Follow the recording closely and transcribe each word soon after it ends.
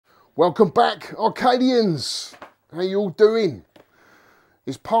Welcome back, Arcadians. How you all doing?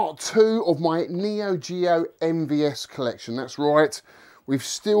 It's part 2 of my Neo Geo MVS collection. That's right. We've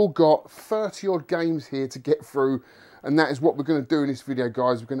still got 30 odd games here to get through, and that is what we're going to do in this video,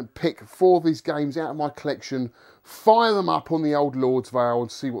 guys. We're going to pick 4 of these games out of my collection, fire them up on the old Lord's Vale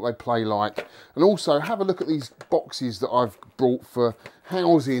and see what they play like. And also have a look at these boxes that I've brought for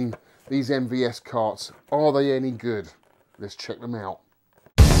housing these MVS carts. Are they any good? Let's check them out.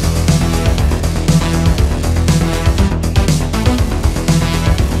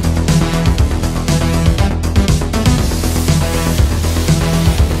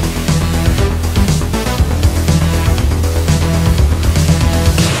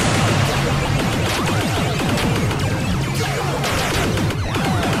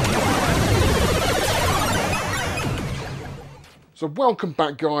 So welcome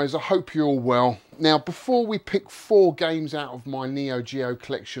back, guys. I hope you're all well. Now, before we pick 4 games out of my Neo Geo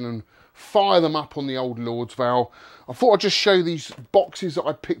collection and fire them up on the old Lord's Vale, I thought I'd just show these boxes that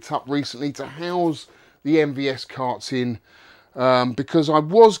I picked up recently to house the MVS carts in, because I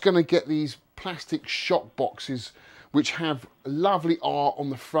was going to get these plastic shop boxes which have lovely art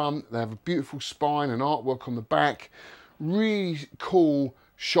on the front. They have a beautiful spine and artwork on the back. Really cool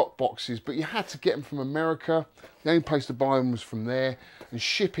shop boxes, but you had to get them from America. The only place to buy them was from there, and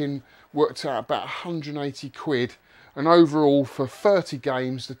shipping worked out about 180 quid, and overall for 30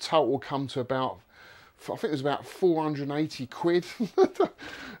 games the total come to about, I think it was about 480 quid.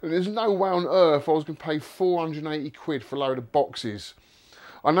 And there's no way on earth I was going to pay 480 quid for a load of boxes.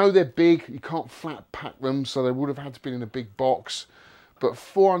 I know they're big, you can't flat pack them, so they would have had to be in a big box, but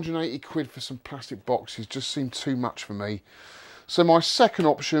 480 quid for some plastic boxes just seemed too much for me. So my second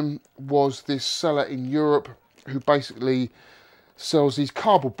option was this seller in Europe who basically sells these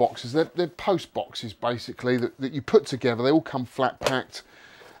cardboard boxes. They're post boxes, basically, that you put together. They all come flat packed,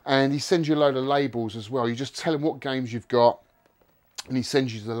 and he sends you a load of labels as well. You just tell him what games you've got, and he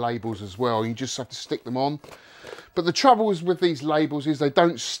sends you the labels as well. You just have to stick them on. But the trouble is with these labels is they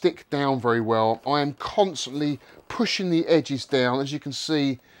don't stick down very well. I am constantly pushing the edges down. As you can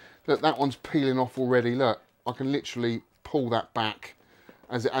see, that one's peeling off already. Look, I can literally pull that back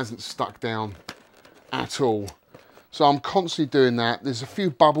as it hasn't stuck down at all. So I'm constantly doing that. There's a few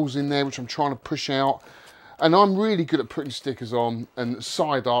bubbles in there which I'm trying to push out, and I'm really good at putting stickers on and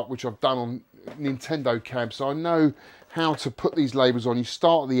side art, which I've done on Nintendo cabs, so I know how to put these labels on. You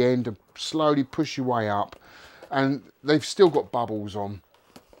start at the end and slowly push your way up, and they've still got bubbles on.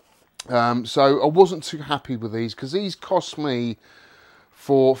 So I wasn't too happy with these, because these cost me,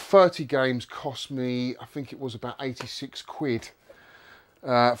 for 30 games, cost me, I think it was about 86 quid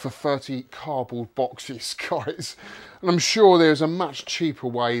for 30 cardboard boxes, guys. And I'm sure there's a much cheaper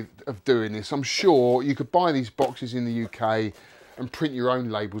way of doing this. I'm sure you could buy these boxes in the UK and print your own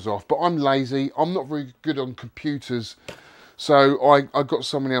labels off, but I'm lazy. I'm not very good on computers, so I got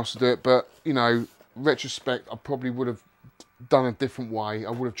someone else to do it. But, you know, retrospect, I probably would have done a different way.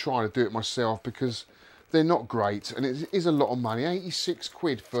 I would have tried to do it myself, because they're not great, and it is a lot of money. 86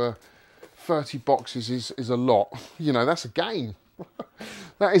 quid for 30 boxes is a lot. You know, that's a game.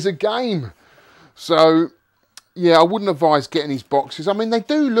 That is a game. So, yeah, I wouldn't advise getting these boxes. I mean, they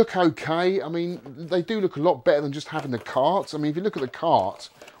do look okay. I mean, they do look a lot better than just having the carts. I mean, if you look at the cart,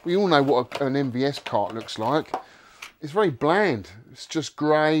 we all know what an MVS cart looks like. It's very bland. It's just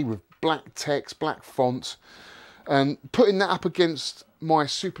grey with black text, black font. And putting that up against my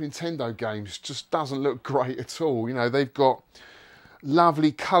Super Nintendo games just doesn't look great at all. You know, they've got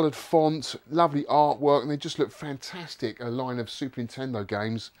lovely coloured font, lovely artwork, and they just look fantastic, a line of Super Nintendo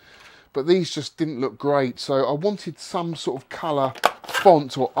games. But these just didn't look great, so I wanted some sort of colour,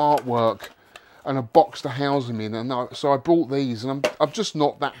 font or artwork, and a box to house them in. And so I brought these, and I'm just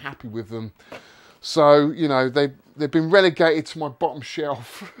not that happy with them. So, you know, they've been relegated to my bottom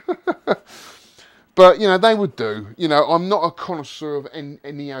shelf. But, you know, they would do. You know, I'm not a connoisseur of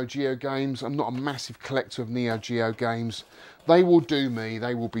Neo Geo games. I'm not a massive collector of Neo Geo games. They will do me.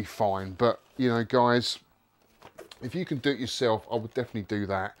 They will be fine. But, you know, guys, if you can do it yourself, I would definitely do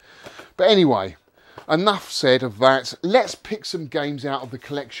that. But anyway, enough said of that. Let's pick some games out of the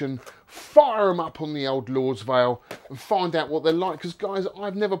collection, fire them up on the old Lord's Vale, and find out what they're like. Because, guys,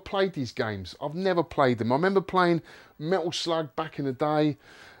 I've never played these games. I've never played them. I remember playing Metal Slug back in the day.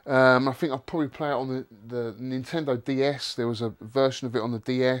 I think I'll probably play it on the Nintendo DS. There was a version of it on the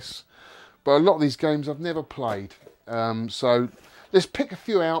DS. But a lot of these games I've never played. So let's pick a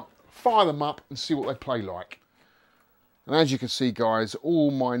few out, fire them up, and see what they play like. And as you can see, guys,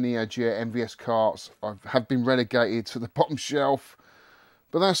 all my Neo Geo MVS carts have been relegated to the bottom shelf.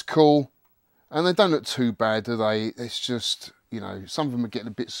 But that's cool. And they don't look too bad, do they? It's just, you know, some of them are getting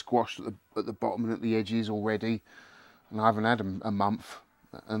a bit squashed at the bottom and at the edges already. And I haven't had them a month,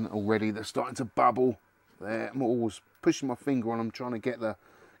 and already they're starting to bubble. There, I'm always pushing my finger on them, trying to get the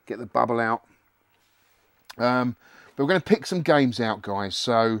bubble out. But we're going to pick some games out, guys.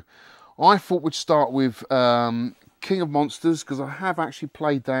 So I thought we'd start with King of Monsters, because I have actually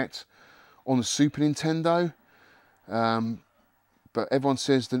played that on the Super Nintendo. But everyone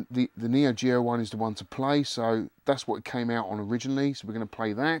says the Neo Geo one is the one to play, so that's what it came out on originally. So we're going to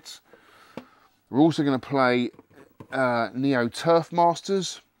play that. We're also going to play Neo Turf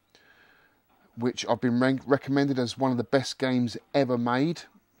Masters, which I've been recommended as one of the best games ever made.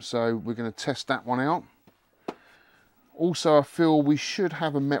 So we're going to test that one out. Also, I feel we should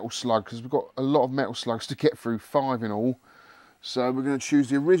have a Metal Slug, because we've got a lot of Metal Slugs to get through, 5 in all. So we're going to choose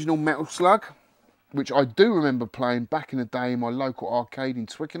the original Metal Slug, which I do remember playing back in the day in my local arcade in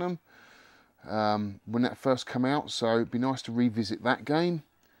Twickenham, when that first came out. So it'd be nice to revisit that game.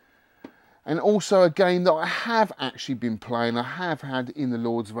 And also a game that I have actually been playing, I have had in the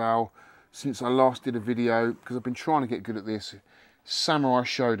Lord's Vale since I last did a video, because I've been trying to get good at this. Samurai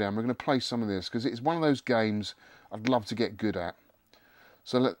Shodown. We're going to play some of this, because it's one of those games I'd love to get good at.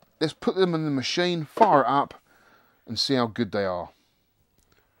 So let's put them in the machine, fire it up, and see how good they are.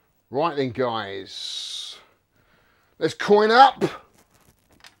 Right then, guys. Let's coin up.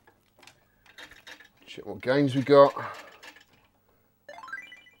 Check what games we got.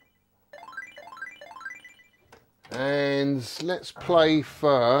 And let's play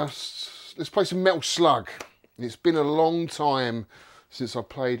first. Let's play some Metal Slug. It's been a long time since I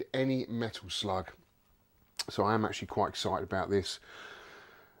played any Metal Slug, so I am actually quite excited about this.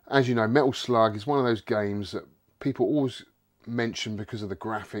 As you know, Metal Slug is one of those games that people always mention because of the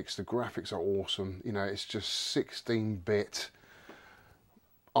graphics. The graphics are awesome. You know, it's just 16-bit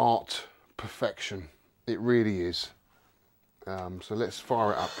art perfection. It really is. So let's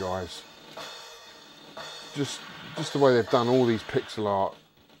fire it up, guys. Just the way they've done all these pixel art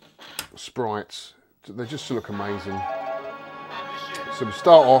sprites, they just look amazing. So we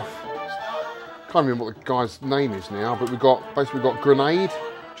start off, can't remember what the guy's name is now, but we've got grenade,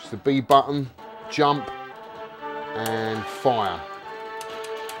 which is the B button, jump, and fire.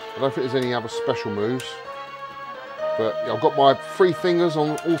 I don't think there's any other special moves, but I've got my 3 fingers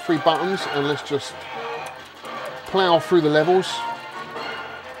on all 3 buttons, and let's just plough through the levels.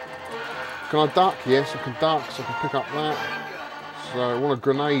 Can I duck? Yes, I can duck, so I can pick up that. So I want a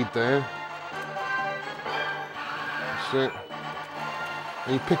grenade there. That's it.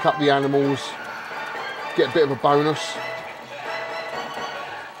 And you pick up the animals, get a bit of a bonus.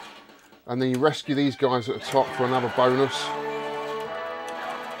 And then you rescue these guys at the top for another bonus.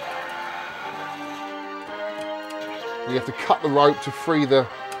 You have to cut the rope to free the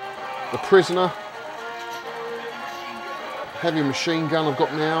prisoner. Heavy machine gun I've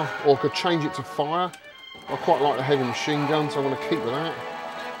got now, or I could change it to fire. I quite like the heavy machine gun, so I'm going to keep with that.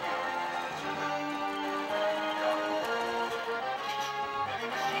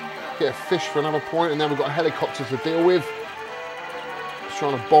 Get a fish for another point, and now we've got a helicopter to deal with. It's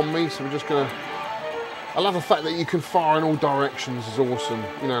trying to bomb me, so we're just going to... I love the fact that you can fire in all directions, is awesome.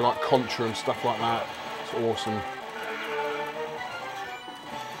 You know, like Contra and stuff like that. It's awesome.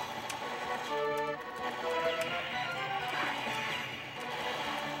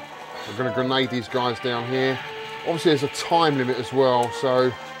 We're going to grenade these guys down here. Obviously there's a time limit as well, so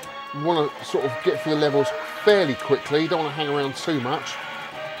you want to sort of get through the levels fairly quickly. You don't want to hang around too much.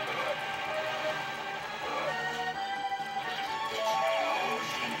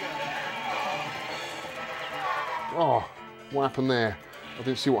 Oh, what happened there? I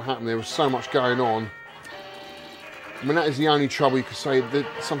didn't see what happened. There was so much going on. I mean, that is the only trouble you could say, that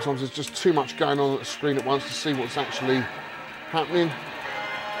sometimes there's just too much going on at the screen at once to see what's actually happening.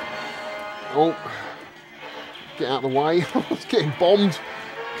 Oh, get out of the way. It's getting bombed.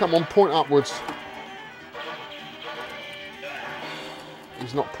 Come on, point upwards.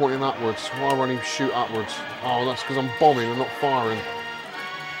 He's not pointing upwards. Why won't he shoot upwards? Oh, that's because I'm bombing and not firing.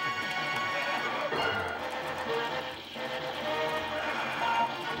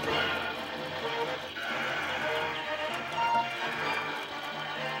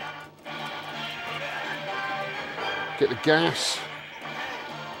 Get the gas.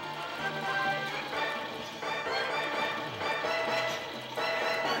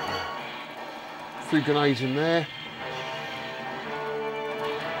 A few grenades in there.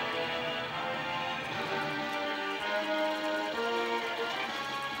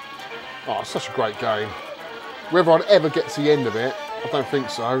 Oh, it's such a great game. Whether I'd ever get to the end of it, I don't think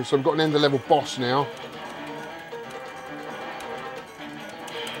so. So we've got an end of level boss now.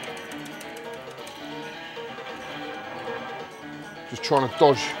 trying to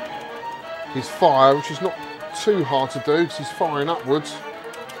dodge his fire, which is not too hard to do because he's firing upwards.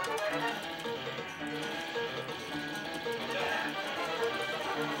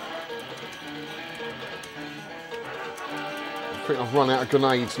 I think I've run out of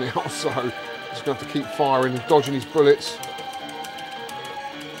grenades now, so I'm just going to have to keep firing and dodging his bullets.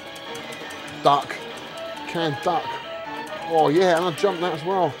 Duck. Can duck. Oh yeah, and I jumped that as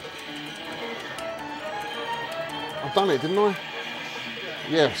well. I've done it, didn't I?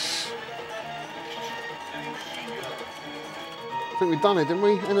 Yes. I think we've done it, didn't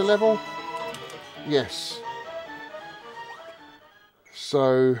we? In the level? Yes.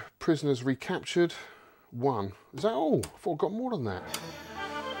 So, prisoners recaptured. 1. Is that all? I thought I got more than that.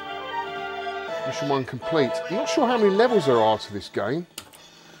 Mission 1 complete. I'm not sure how many levels there are to this game.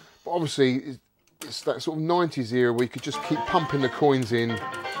 But obviously, it's that sort of 90s era where you could just keep pumping the coins in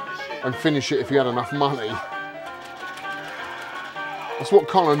and finish it if you had enough money. That's what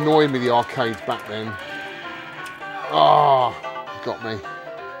kind of annoyed me, the arcades back then. Ah, oh, got me.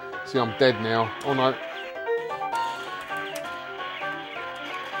 See, I'm dead now. Oh no.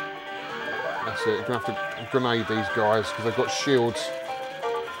 That's it, you're going to have to grenade these guys because they've got shields.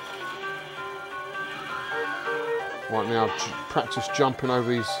 Right now, practice jumping over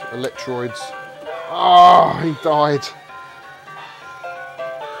these electroids. Ah, oh, he died.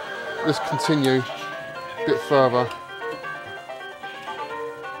 Let's continue a bit further.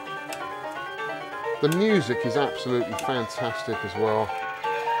 The music is absolutely fantastic as well.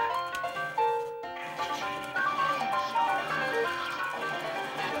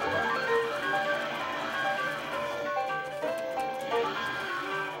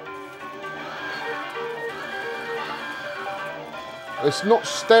 It's not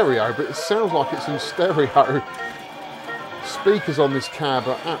stereo, but it sounds like it's in stereo. Speakers on this cab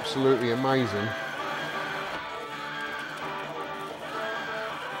are absolutely amazing.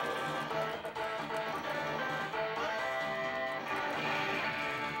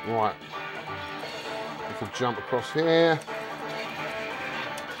 Right, if we jump across here.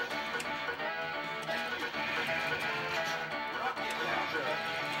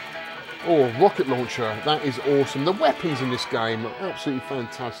 Oh, rocket launcher, that is awesome. The weapons in this game are absolutely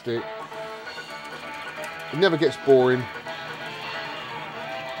fantastic. It never gets boring.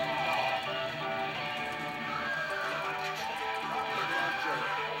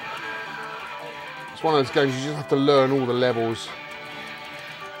 It's one of those games you just have to learn all the levels.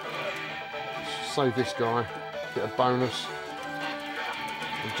 Save this guy, get a bonus.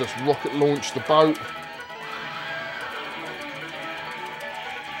 And just rocket launch the boat.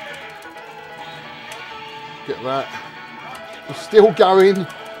 Get that. We're still going.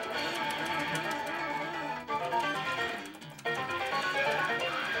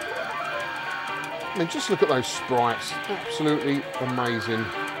 I mean, just look at those sprites. Absolutely amazing.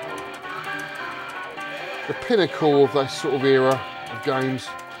 The pinnacle of that sort of era of games.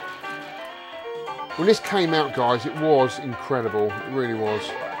 When this came out, guys, it was incredible. It really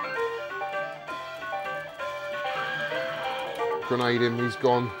was. Grenade him, he's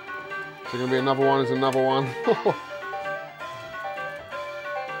gone. Is there going to be another one? There's another one.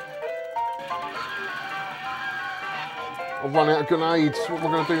 I've run out of grenades. What am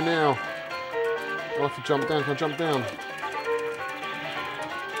I going to do now? I'll have to jump down. Can I jump down?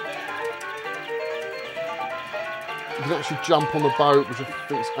 You can actually jump on the boat, which I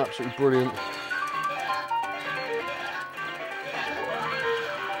think is absolutely brilliant.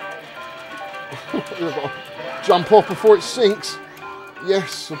 I've got to jump off before it sinks.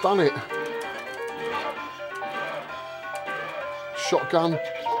 Yes, I've done it. Shotgun.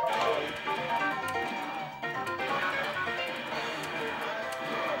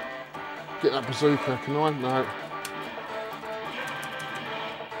 Get that bazooka, can I? No.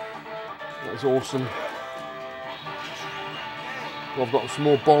 That was awesome. Well, I've got some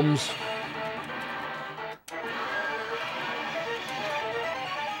more bombs.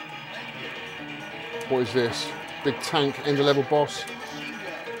 What is this? Big tank, end of level boss.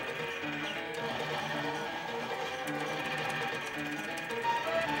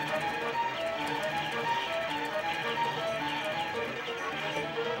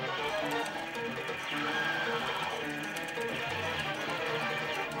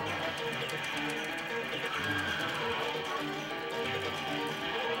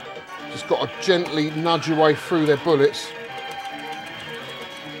 Just got to gently nudge your way through their bullets.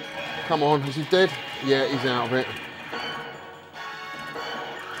 Come on, is he dead? Yeah, he's out of it.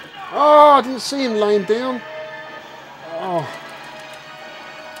 Oh, I didn't see him laying down. Oh.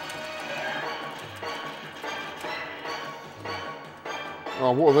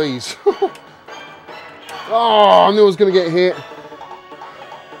 Oh, what are these? Oh, I knew I was going to get hit.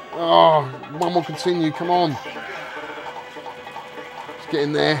 Oh, one more continue, come on. Let's get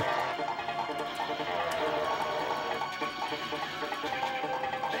in there.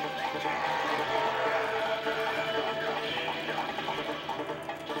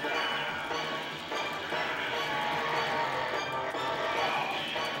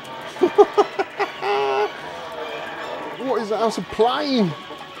 What is that? That's a plane.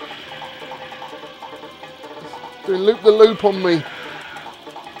 Doing loop the loop on me.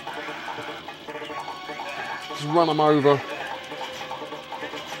 Just run them over.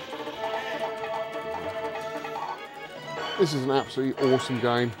 This is an absolutely awesome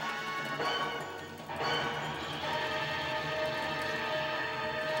game.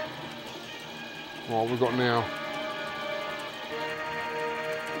 What have we got now?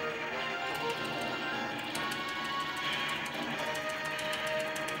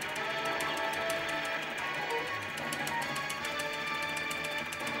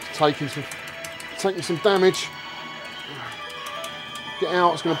 Taking some damage. Get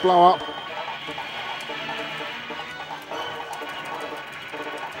out, it's going to blow up.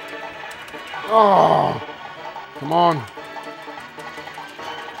 Oh, come on.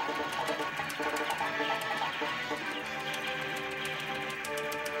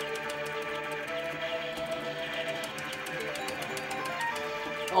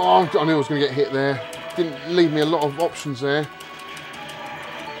 Oh, I knew I was going to get hit there. Didn't leave me a lot of options there.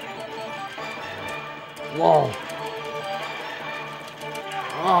 Whoa.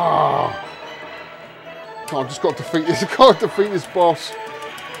 Ah. Oh. I've just got to defeat this. I've got to defeat this boss.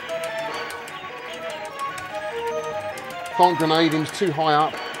 Can't grenade him, he's too high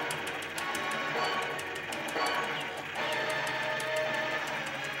up.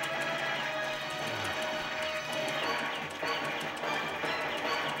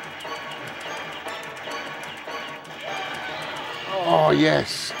 Oh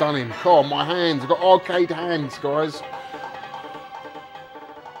yes, done him. God, my hands, I've got arcade hands, guys.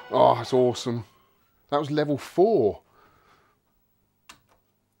 Oh, that's awesome. That was level 4.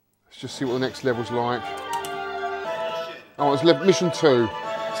 Let's just see what the next level's like. Oh, it's mission 2.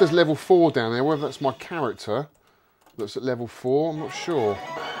 It says level 4 down there, whether that's my character that's at level 4, I'm not sure.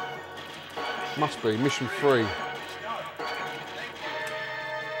 Must be, mission 3.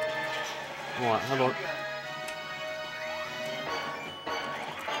 Right, hold on.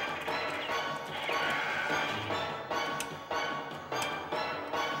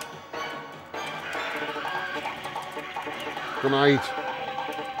 Grenade.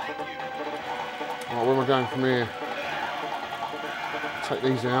 Right, where am I going from here? Take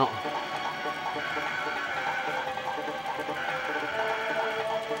these out.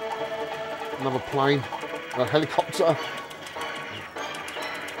 Another plane. A helicopter.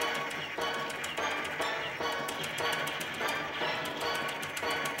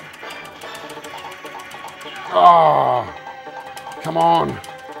 Ah, oh, come on.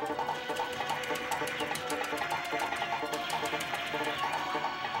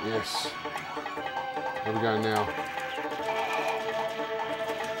 Yes. Where are we going now?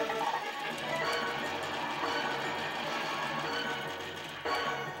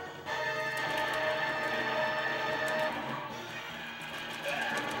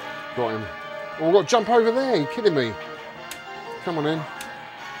 Got him. Oh, I've got to jump over there. Are you kidding me? Come on in.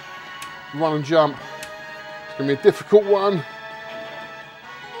 Run and jump. It's going to be a difficult one.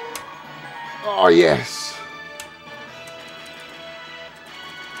 Oh, yes.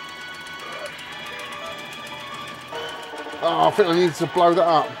 Oh, I think I needed to blow that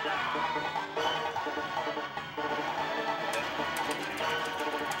up.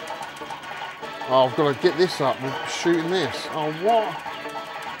 Oh, I've got to get this up with shooting this. Oh, what?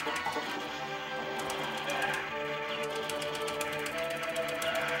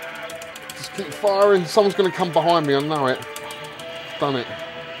 Just keep firing. Someone's going to come behind me, I know it. Done it.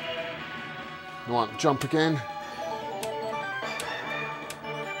 Right, jump again.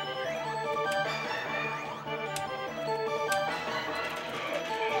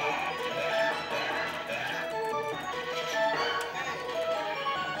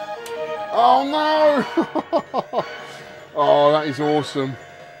 Oh no! Oh, that is awesome.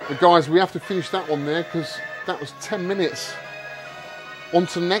 But guys, we have to finish that one there because that was 10 minutes. On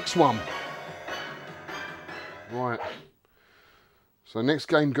to the next one. Right. So next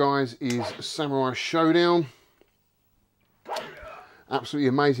game, guys, is Samurai Shodown. Absolutely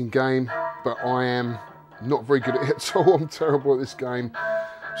amazing game, but I am not very good at it at all. I'm terrible at this game.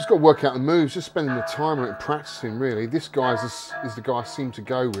 Just got to work out the moves, just spending the time on it, practicing really. This guy is the guy I seem to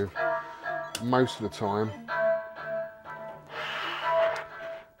go with most of the time.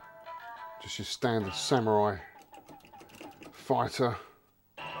 Just your standard samurai fighter.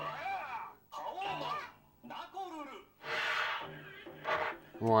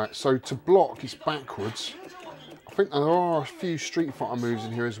 Right, so to block, it's backwards. I think there are a few Street Fighter moves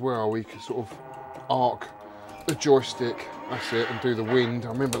in here as well, where you can sort of arc the joystick, that's it, and do the wind. I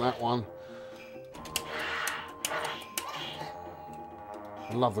remember that one.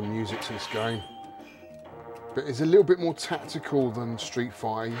 I love the music to this game. But it's a little bit more tactical than Street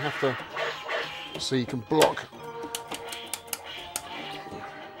Fighter. You have to, so you can block.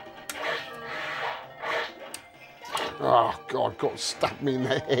 Oh God, God stabbed me in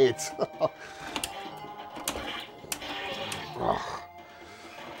the head. Oh.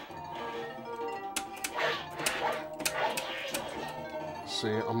 See,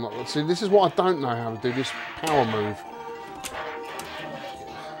 I'm not. See, this is what I don't know how to do. This power move.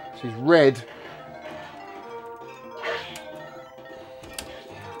 So he's red.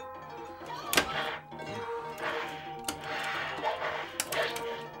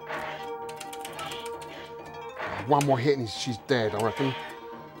 One more hit and she's dead, I reckon.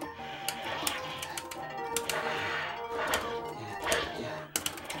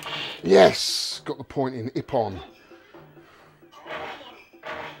 Yes! Got the point in. Ippon.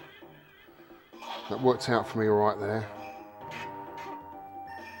 That worked out for me all right there.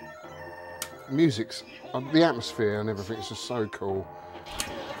 Music's, the atmosphere and everything is just so cool.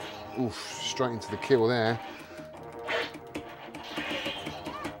 Oof, straight into the kill there.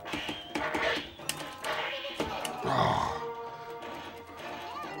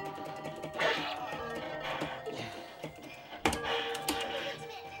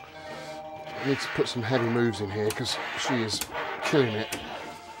 I need to put some heavy moves in here because she is killing it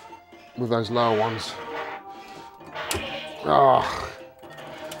with those lower ones. Ah.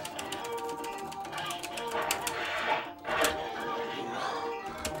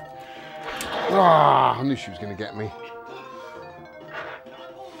 Ah, I knew she was going to get me.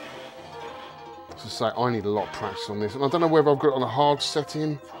 To say, I need a lot of practice on this, and I don't know whether I've got it on a hard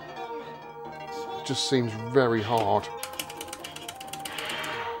setting. It just seems very hard.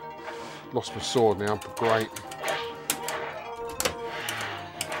 Lost my sword now, but great.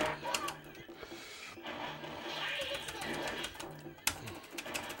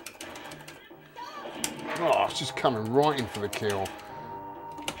 Oh, it's just coming right in for the kill.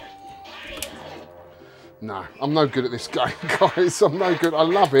 No, I'm no good at this game, guys. I'm no good. I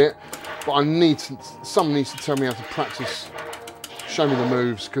love it, but I need to, someone needs to tell me how to practice. Show me the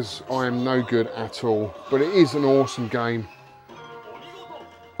moves, because I am no good at all. But it is an awesome game.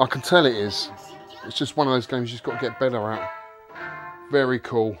 I can tell it is. It's just one of those games you've got to get better at. Very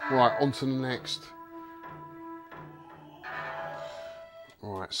cool. Right, on to the next.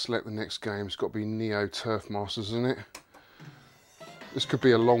 Right, select the next game. It's got to be Neo Turf Masters, isn't it? This could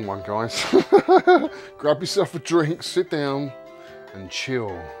be a long one, guys. Grab yourself a drink, sit down, and chill.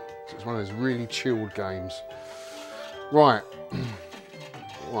 It's one of those really chilled games. Right.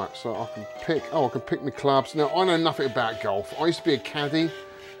 Right, so I can pick, I can pick my clubs. Now, I know nothing about golf. I used to be a caddy.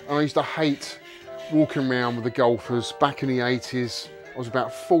 And I used to hate walking around with the golfers back in the 80s. I was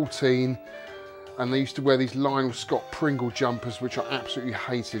about 14 and they used to wear these Lionel Scott Pringle jumpers, which I absolutely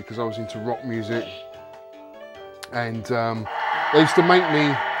hated because I was into rock music. And they used to make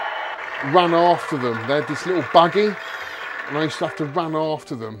me run after them. They had this little buggy and I used to have to run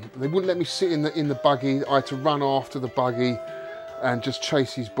after them. They wouldn't let me sit in the buggy. I had to run after the buggy and just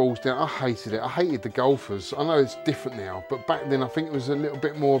chase these balls down. I hated it. I hated the golfers. I know it's different now, but back then I think it was a little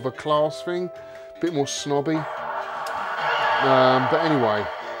bit more of a class thing, a bit more snobby. But anyway,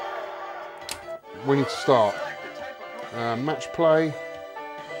 we need to start. Match play.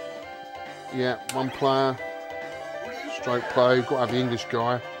 Yeah, one player. Straight play. We've got to have the English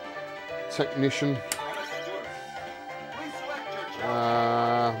guy. Technician.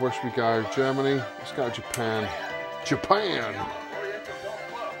 Where should we go? Germany? Let's go to Japan. Japan!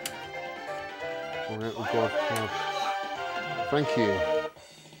 Thank you.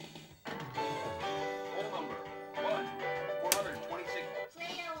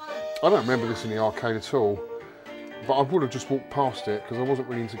 I don't remember this in the arcade at all, but I would have just walked past it because I wasn't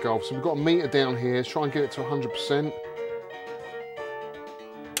really into golf. So we've got a meter down here. Let's try and get it to 100%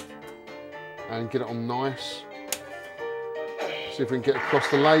 and get it on nice. See if we can get across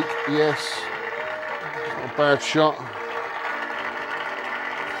the lake. Yes, not a bad shot.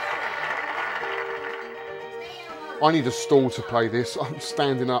 I need a stall to play this. I'm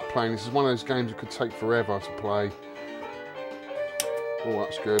standing up playing. This is one of those games that could take forever to play. Oh,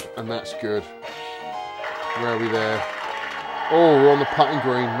 that's good. And that's good. Where are we there? Oh, we're on the putting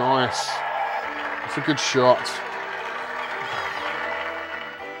green. Nice. That's a good shot.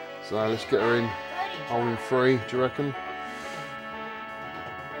 So let's get her in. Holding free, do you reckon?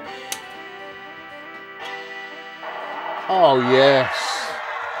 Oh, yes.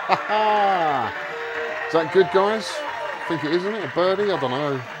 Is that good, guys? I think it is, isn't it? A birdie? I don't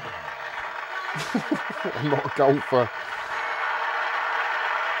know. I'm not a golfer.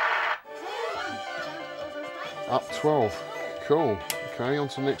 Up 12. Cool. Okay, on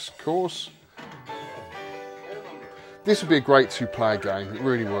to the next course. This would be a great two-player game. It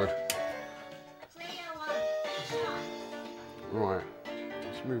really would. Right.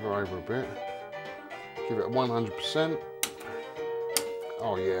 Let's move her over a bit. Give it 100%.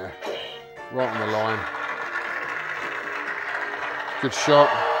 Oh yeah. Right on the line. Good shot.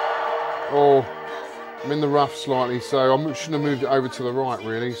 Oh, I'm in the rough slightly, so I shouldn't have moved it over to the right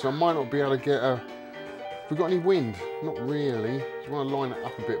really, so I might not be able to get a... Have we got any wind? Not really. Just want to line it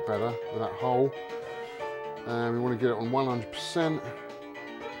up a bit better with that hole. We want to get it on 100%.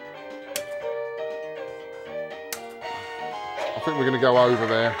 I think we're going to go over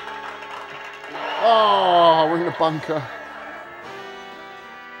there. Oh, we're in a bunker.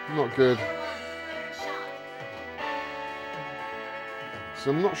 Not good.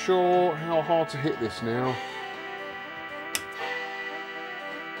 So I'm not sure how hard to hit this now.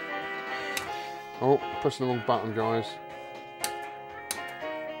 Oh, pressing the wrong button, guys.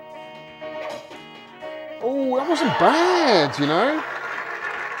 Oh, that wasn't bad, you know.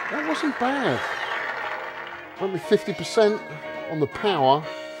 That wasn't bad. Went with 50% on the power.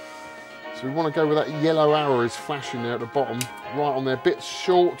 So we want to go with that yellow arrow is flashing there at the bottom. Right on there, bit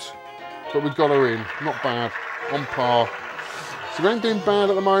short, but we've got her in. Not bad, on par. So we ain't doing bad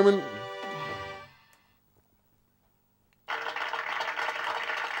at the moment.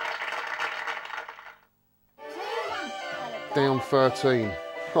 Down 13.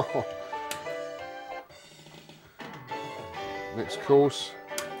 Next course.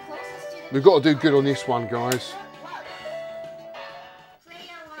 We've got to do good on this one, guys.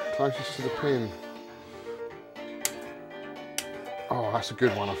 Closest to the pin. Oh, that's a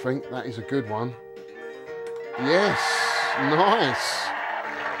good one, I think. That is a good one. Yes, nice.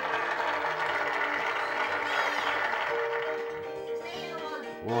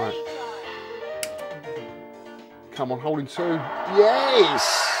 Right. Come on, holding two.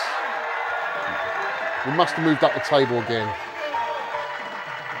 Yes! We must have moved up the table again.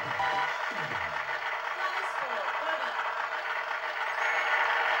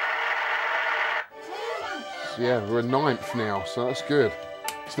 So yeah, we're a 9th now, so that's good.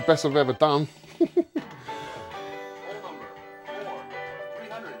 It's the best I've ever done.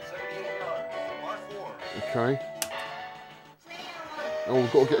 Okay. Oh,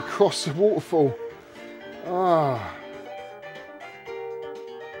 we've got to get across the waterfall. Ah.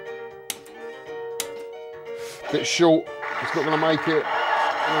 Bit short. It's not going to make it.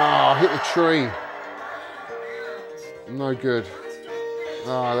 Ah, hit the tree. No good.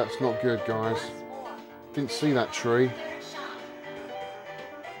 Ah, that's not good, guys. Didn't see that tree.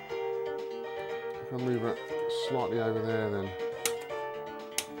 I'll move it slightly over there then.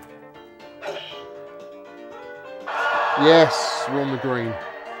 Yes, we're on the green.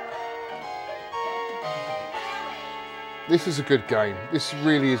 This is a good game. This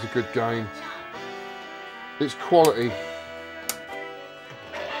really is a good game. It's quality.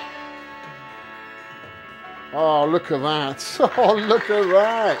 Oh, look at that. Oh, look at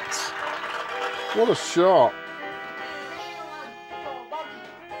that. What a shot.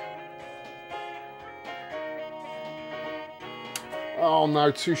 Oh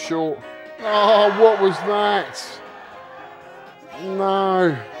no, too short. Oh, what was that?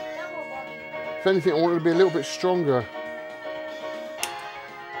 No. If anything, I wanted to be a little bit stronger.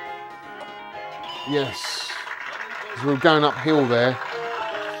 Yes. Because we were going uphill there.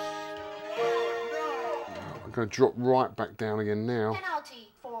 I'm going to drop right back down again now. Penalty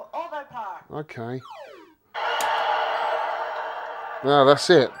for over par. Okay. No, that's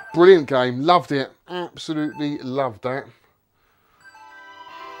it. Brilliant game. Loved it. Absolutely loved that.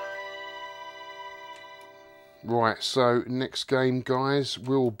 Right, so next game, guys,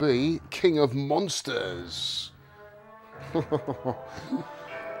 will be King of Monsters. As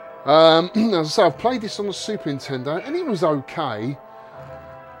I say, I've played this on the Super Nintendo, and it was okay.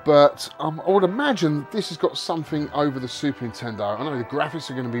 But I would imagine this has got something over the Super Nintendo. I know the graphics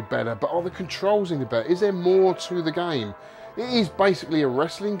are going to be better, but are the controls any better? Is there more to the game? It is basically a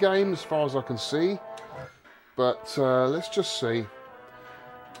wrestling game, as far as I can see. But let's just see.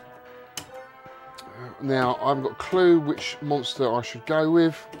 Now, I haven't got a clue which monster I should go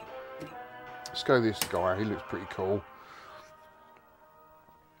with. Let's go this guy. He looks pretty cool.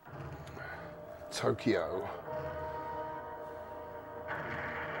 Tokyo.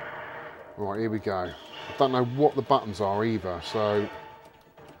 Right, here we go. I don't know what the buttons are either, so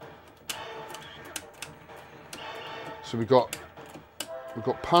we've got We've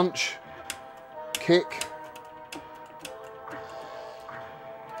got punch, kick,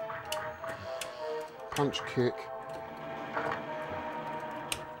 punch, kick.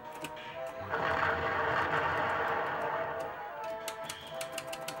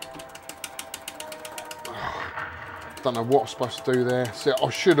 Don't know what I'm supposed to do there. So I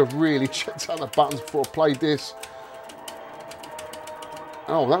should have really checked out the buttons before I played this.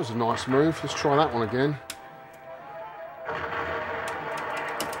 Oh, that was a nice move. Let's try that one again.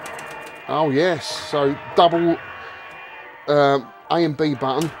 Oh yes, so double A and B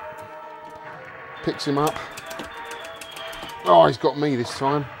button. Picks him up. Oh, he's got me this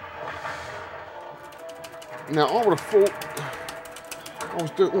time. Now I would have thought I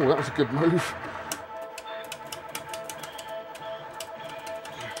was doing, oh, that was a good move.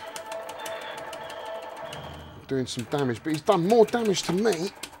 Doing some damage, but he's done more damage to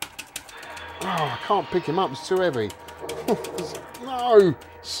me. Oh, I can't pick him up, it's too heavy. No,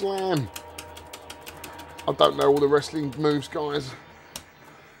 slam. I don't know all the wrestling moves, guys.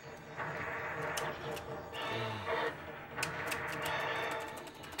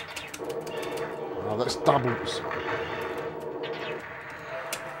 Oh, that's doubles.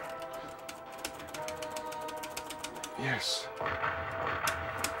 Yes.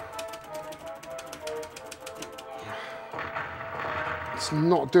 It's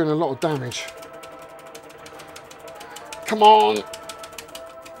not doing a lot of damage. Come on.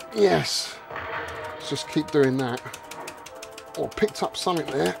 Yes. Let's just keep doing that. Oh, picked up something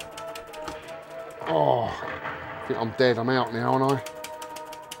there. Oh, I think I'm dead. I'm out now, aren't I?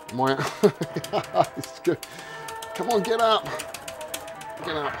 Am I out? It's good. Come on, get up.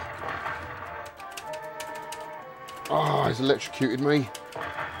 Get up. Oh, he's electrocuted me.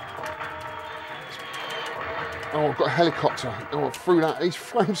 Oh, I've got a helicopter. Oh, I threw that. He's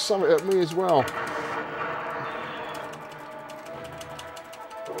thrown something at me as well.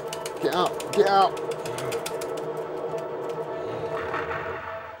 Get up, get up.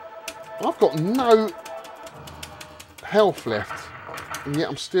 I've got no health left, and yet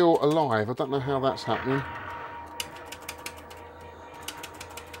I'm still alive. I don't know how that's happening.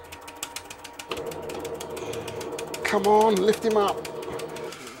 Come on, lift him up.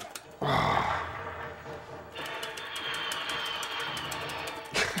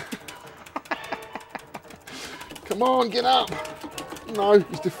 Come on, get up. No,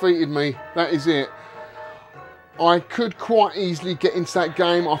 he's defeated me. That is it. I could quite easily get into that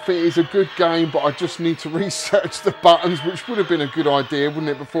game. I think it's a good game, but I just need to research the buttons, which would have been a good idea, wouldn't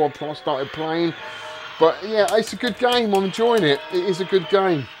it, before I started playing. But yeah, it's a good game. I'm enjoying it. It is a good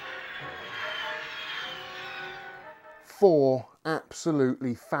game. 4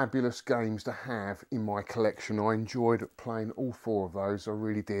 absolutely fabulous games to have in my collection. I enjoyed playing all 4 of those. I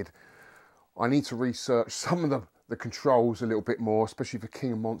really did. I need to research some of the controls a little bit more, especially for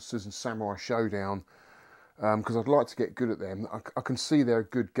King of Monsters and Samurai Shodown, because I'd like to get good at them. I can see they're a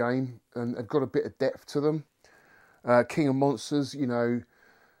good game and they've got a bit of depth to them. King of Monsters, you know,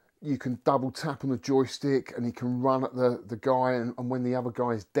 you can double tap on the joystick and you can run at the guy, and when the other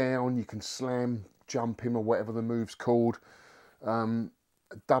guy is down, you can slam jump him or whatever the move's called.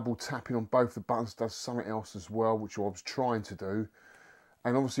 Double tapping on both the buttons does something else as well, which I was trying to do.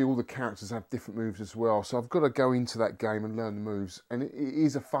 And obviously all the characters have different moves as well. So I've got to go into that game and learn the moves. And it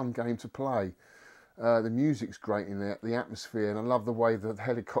is a fun game to play. The music's great in there, the atmosphere. And I love the way that the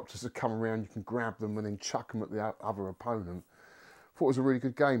helicopters that come around, you can grab them and then chuck them at the other opponent. Thought it was a really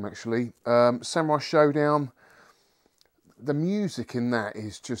good game, actually. Samurai Shodown, the music in that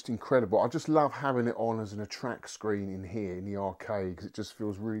is just incredible. I just love having it on as an attract screen in here, in the arcade, because it just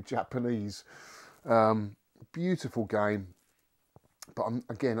feels really Japanese. Beautiful game. But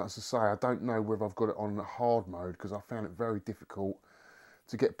again, as I say, I don't know whether I've got it on hard mode, because I found it very difficult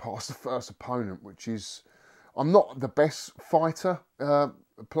to get past the first opponent, which is... I'm not the best fighter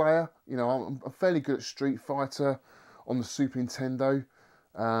player. You know, I'm fairly good at Street Fighter on the Super Nintendo,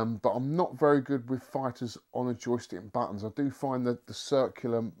 but I'm not very good with fighters on a joystick and buttons. I do find that the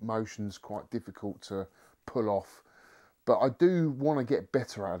circular motions quite difficult to pull off. But I do want to get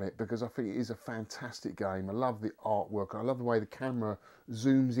better at it, because I think it is a fantastic game. I love the artwork. I love the way the camera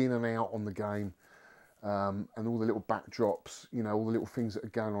zooms in and out on the game. And all the little backdrops, you know, all the little things that are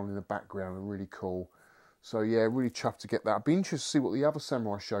going on in the background are really cool. So yeah, really chuffed to get that. I'd be interested to see what the other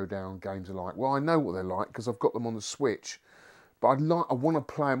Samurai Shodown games are like. Well, I know what they're like because I've got them on the Switch. But I want to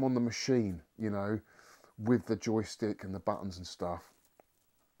play them on the machine, you know, with the joystick and the buttons and stuff.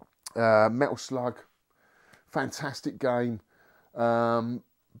 Metal Slug. Fantastic game,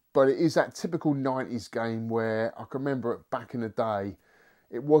 but it is that typical 90s game where I can remember back in the day,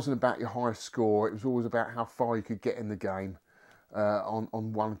 it wasn't about your highest score, it was always about how far you could get in the game.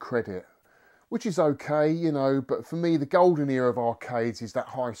 on 1 credit, which is okay, you know. But for me, the golden era of arcades is that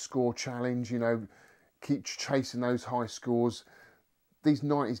high score challenge, you know, keep chasing those high scores. These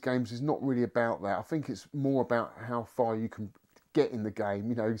 90s games is not really about that. I think it's more about how far you can get in the game,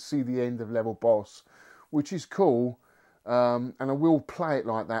 you know, see the end of level boss, which is cool. And I will play it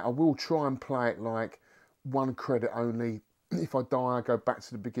like that. I will try and play it like 1 credit only. If I die, I go back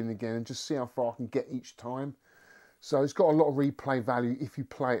to the beginning again and just see how far I can get each time. So it's got a lot of replay value if you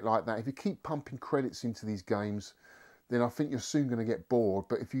play it like that. If you keep pumping credits into these games, then I think you're soon going to get bored.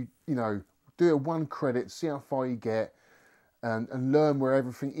 But if you know, do it 1 credit, see how far you get, and learn where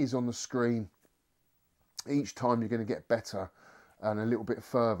everything is on the screen, each time you're going to get better and a little bit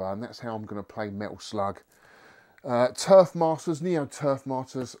further. And that's how I'm going to play Metal Slug. Turf Masters, Neo Turf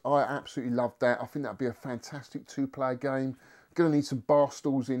Masters, I absolutely love that. I think that'd be a fantastic 2-player game. Going to need some bar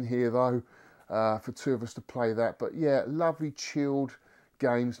stools in here though, for 2 of us to play that. But yeah, lovely chilled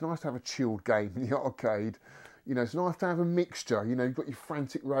games. Nice to have a chilled game in the arcade. You know, it's nice to have a mixture. You know, you've got your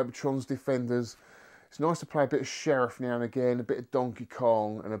frantic Robotrons, Defenders. It's nice to play a bit of Sheriff now and again, a bit of Donkey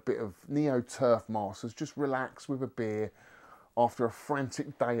Kong and a bit of Neo Turf Masters. Just relax with a beer after a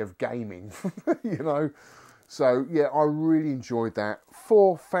frantic day of gaming, you know. So yeah, I really enjoyed that.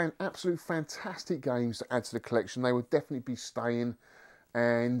 4 absolute fantastic games to add to the collection. They would definitely be staying,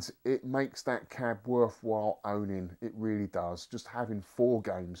 and it makes that cab worthwhile owning. It really does. Just having 4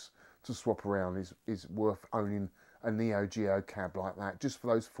 games to swap around is worth owning a Neo Geo cab like that. Just for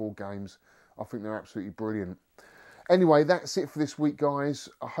those 4 games, I think they're absolutely brilliant. Anyway, that's it for this week, guys.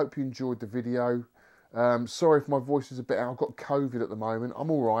 I hope you enjoyed the video. Sorry if my voice is a bit out. I've got COVID at the moment. I'm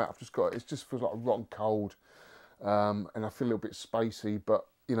all right. It just feels like a rotten cold. And I feel a little bit spacey, but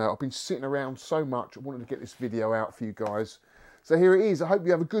you know, I've been sitting around so much. I wanted to get this video out for you guys. So here it is. I hope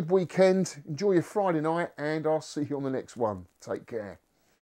you have a good weekend. Enjoy your Friday night, and I'll see you on the next one. Take care.